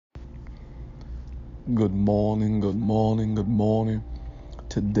Good morning, good morning, good morning.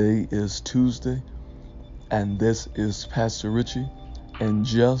 Today is Tuesday, and this is Pastor Richie. And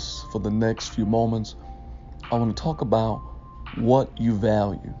just for the next few moments, I want to talk about what you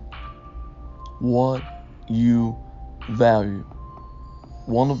value. What you value.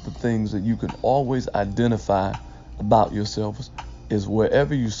 One of the things that you can always identify about yourself is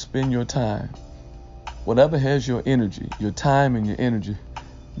wherever you spend your time, whatever has your energy, your time and your energy,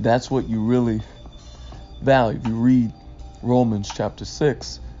 that's what you really value. If you read Romans chapter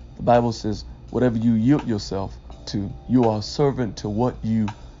 6, the Bible says, whatever you yield yourself to, you are a servant to what you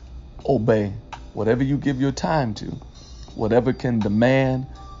obey. Whatever you give your time to, whatever can demand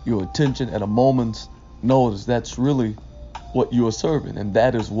your attention at a moment's notice, that's really what you are serving, and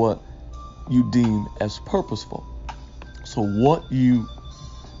that is what you deem as purposeful. So what you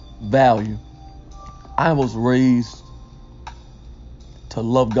value. I was raised to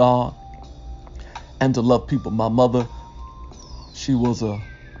love God and to love people. My mother, she was a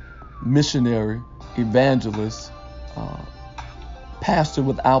missionary, evangelist, pastor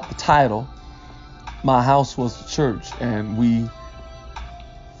without the title. My house was the church, and we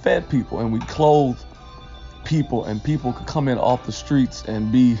fed people and we clothed people, and people could come in off the streets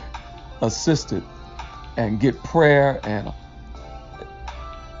and be assisted and get prayer. And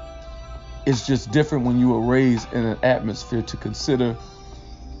it's just different when you were raised in an atmosphere to consider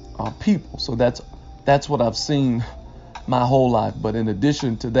people. So that's what I've seen my whole life. But in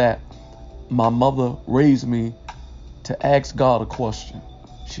addition to that, my mother raised me to ask God a question.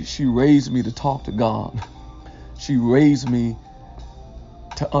 She raised me to talk to God. She raised me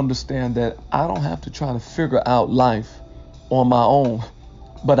to understand that I don't have to try to figure out life on my own,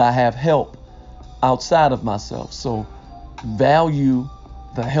 but I have help outside of myself. So value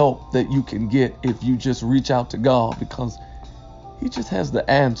the help that you can get if you just reach out to God, because He just has the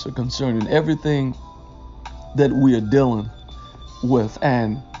answer concerning everything that we are dealing with.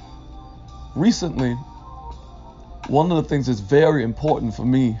 And recently, one of the things that's very important for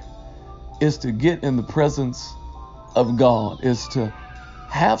me is to get in the presence of God, is to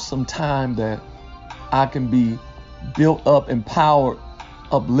have some time that I can be built up, empowered,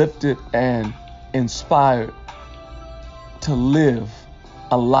 uplifted, and inspired to live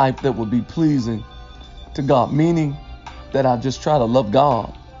a life that would be pleasing to God, meaning that I just try to love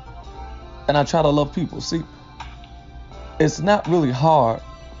God and I try to love people. See, it's not really hard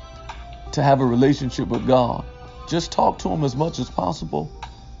to have a relationship with God. Just talk to Him as much as possible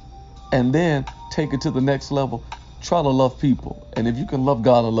and then take it to the next level. Try to love people. And if you can love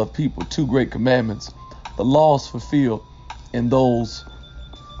God and love people, two great commandments, the law is fulfilled in those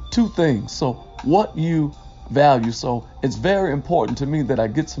two things. So what you value. So it's very important to me that I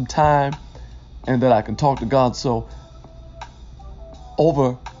get some time and that I can talk to God. So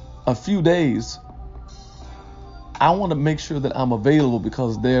over a few days, I want to make sure that I'm available,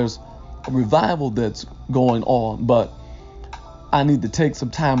 because there's a revival that's going on, but I need to take some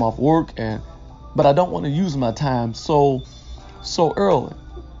time off work, but I don't want to use my time so early.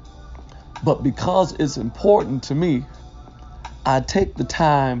 But because it's important to me, I take the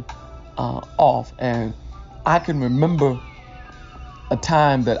time off. And I can remember a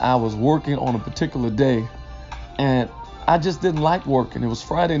time that I was working on a particular day, and I just didn't like working. It was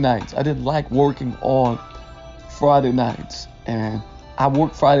Friday nights. I didn't like working on Friday nights. And I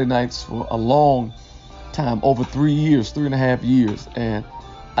worked Friday nights for a long time, over 3.5 years, and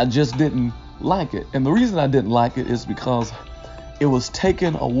I just didn't like it. And the reason I didn't like it is because it was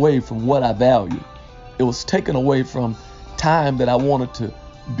taken away from what I value. It was taken away from time that I wanted to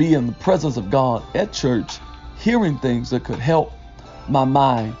be in the presence of God at church, hearing things that could help my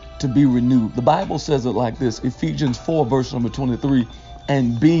mind to be renewed. The Bible says it like this, Ephesians 4 verse number 23,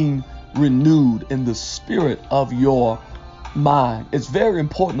 and being renewed in the spirit of your mind. It's very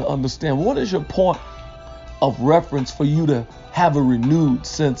important to understand, what is your point of reference for you to have a renewed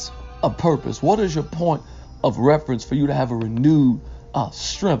sense of purpose? What is your point of reference for you to have a renewed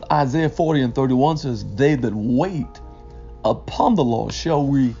strength? Isaiah 40:31 says, they that wait upon the Lord shall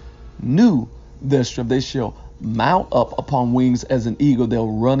renew their strength. They shall mount up upon wings as an eagle.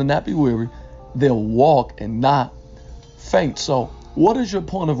 They'll run and not be weary. They'll walk and not faint. So what is your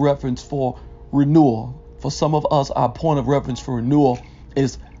point of reference for renewal? For some of us, our point of reference for renewal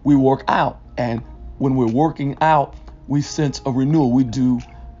is we work out. And when we're working out, we sense a renewal. We do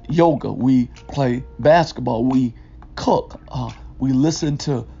yoga. We play basketball. We cook. We listen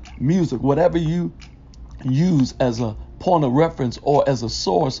to music. Whatever you use as a point of reference or as a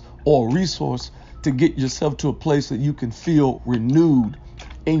source or a resource to get yourself to a place that you can feel renewed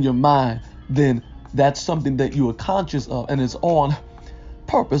in your mind, then that's something that you are conscious of and is on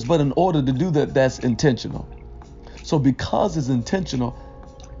purpose, but in order to do that, that's intentional. So because it's intentional,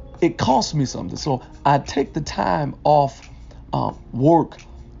 it costs me something. So I take the time off work,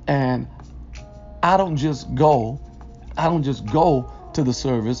 and I don't just go to the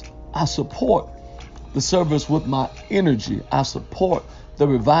service. I support the service with my energy. I support the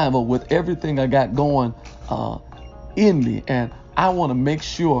revival with everything I got going in me. And I want to make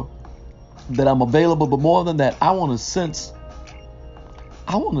sure that I'm available. But more than that, I want to sense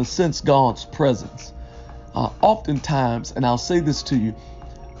God's presence. Oftentimes, and I'll say this to you,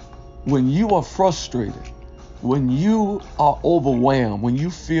 when you are frustrated, when you are overwhelmed, when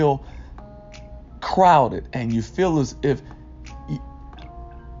you feel crowded and you feel as if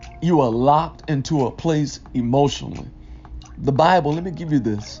you are locked into a place emotionally, the Bible, let me give you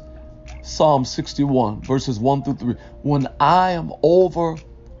this. Psalm 61, verses 1 through 3. When I am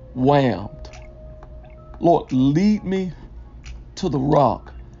overwhelmed, Lord, lead me to the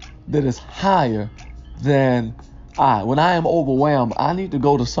rock that is higher than I. When I am overwhelmed, I need to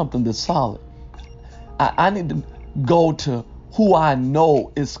go to something that's solid. I need to go to who I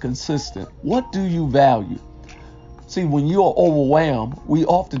know is consistent. What do you value? See, when you're overwhelmed,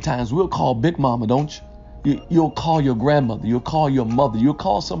 we'll call Big Mama, don't you? You'll call your grandmother, you'll call your mother, you'll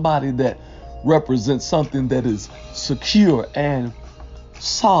call somebody that represents something that is secure and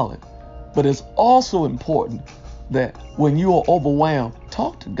solid. But it's also important that when you are overwhelmed,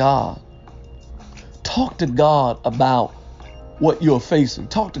 talk to God. Talk to God about what you're facing.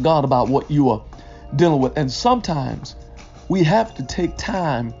 Talk to God about what you are dealing with. And sometimes we have to take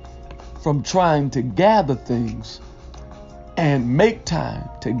time from trying to gather things and make time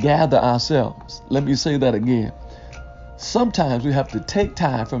to gather ourselves. Let me say that again. Sometimes we have to take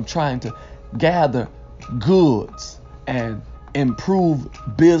time from trying to gather goods and improve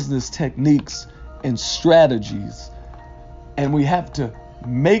business techniques and strategies. And we have to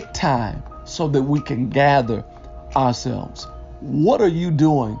make time so that we can gather ourselves. What are you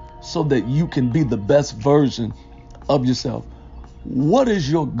doing so that you can be the best version of yourself? What is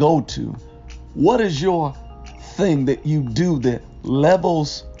your go-to? What is your thing that you do that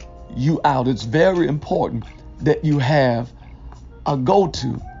levels you out? It's very important that you have a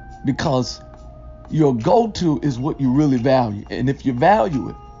go-to, because your go-to is what you really value. And if you value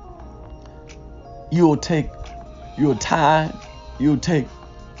it, you'll take your time, you'll take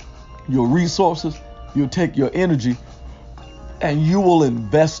your resources, you'll take your energy, and you will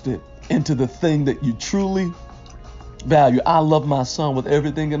invest it into the thing that you truly value. I love my son with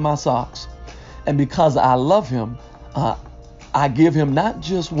everything in my socks. And because I love him, I give him not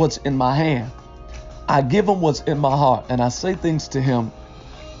just what's in my hand, I give him what's in my heart. And I say things to him.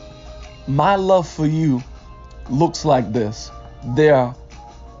 My love for you looks like this. There are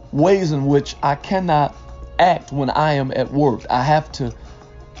ways in which I cannot act when I am at work. I have to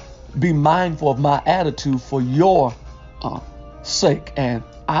be mindful of my attitude for your sake. And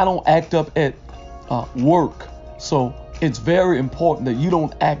I don't act up at work. So it's very important that you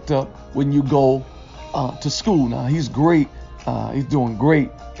don't act up when you go to school. Now, he's great. He's doing great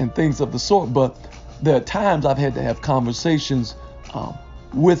and things of the sort. But there are times I've had to have conversations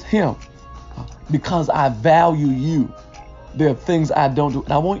with him because I value you. There are things I don't do.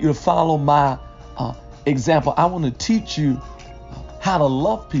 And I want you to follow my example. I want to teach you how to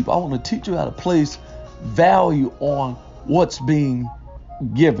love people. I want to teach you how to place value on what's being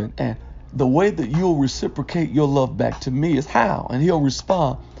given. And the way that you'll reciprocate your love back to me is how. And he'll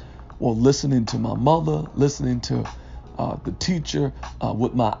respond, well, listening to my mother, listening to the teacher,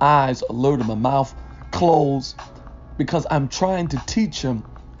 with my eyes alert and my mouth closed, because I'm trying to teach him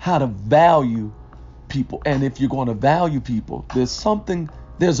how to value people. And if you're going to value people,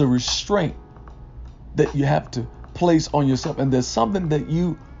 there's a restraint that you have to place on yourself. And there's something that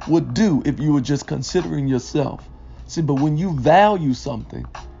you would do if you were just considering yourself. See, but when you value something,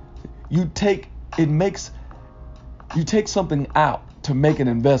 you take something out to make an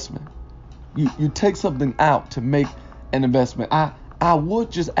investment. You take something out to make an investment. I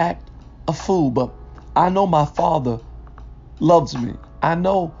would just act a fool, but I know my father loves me. I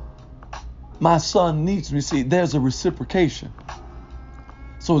know my son needs me. See, there's a reciprocation.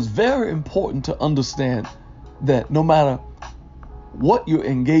 So it's very important to understand that no matter what you're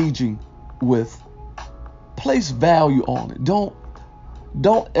engaging with, place value on it. Don't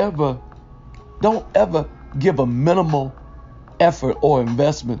ever give a minimal effort or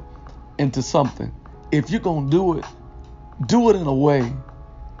investment into something. If you're going to do it in a way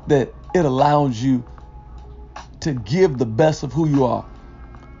that it allows you to give the best of who you are.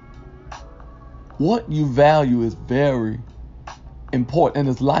 What you value is very important, and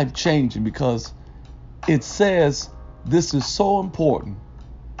it's life-changing, because it says this is so important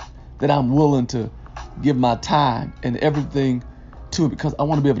that I'm willing to give my time and everything to it because I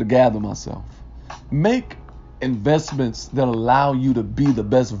want to be able to gather myself. Make investments that allow you to be the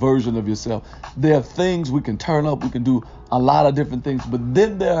best version of yourself. There are things we can turn up, we can do a lot of different things, but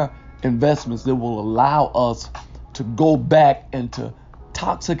then there are investments that will allow us to go back into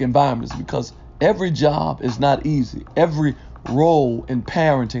toxic environments, because every job is not easy. Every role in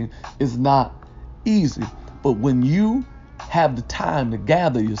parenting is not easy. But when you have the time to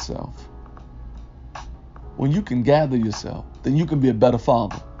gather yourself, when you can gather yourself, then you can be a better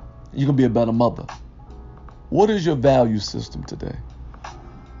father. You can be a better mother. What is your value system today?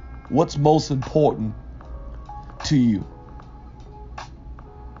 What's most important to you?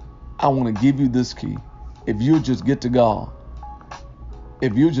 I want to give you this key. If you just get to God,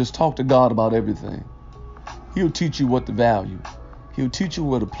 if you just talk to God about everything, He'll teach you what to value. He'll teach you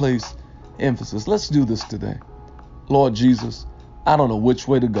where to place emphasis. Let's do this today. Lord Jesus, I don't know which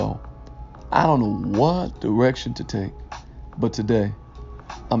way to go. I don't know what direction to take. But today,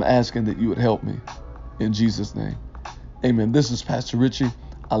 I'm asking that you would help me. In Jesus' name. Amen. This is Pastor Richie.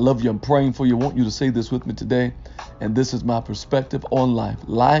 I love you. I'm praying for you. I want you to say this with me today. And this is my perspective on life.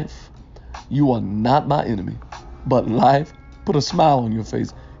 Life, you are not my enemy. But life, put a smile on your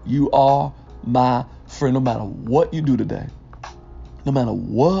face. You are my friend. No matter what you do today. No matter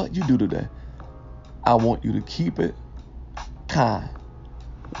what you do today. I want you to keep it kind.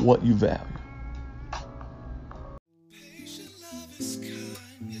 What you value.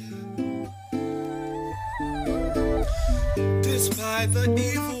 Despite the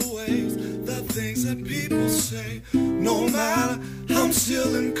evil ways, the things that people say, no matter, I'm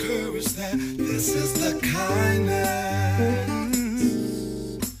still encouraged that this is the kindness.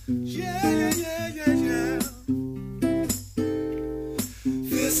 Yeah.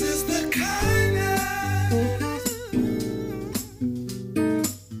 This is the kindness.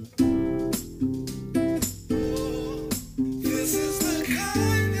 Oh, this is the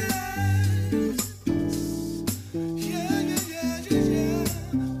kindness.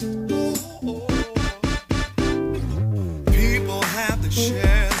 People have the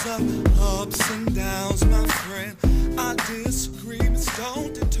shares of ups and downs, my friend. Our disagreements don't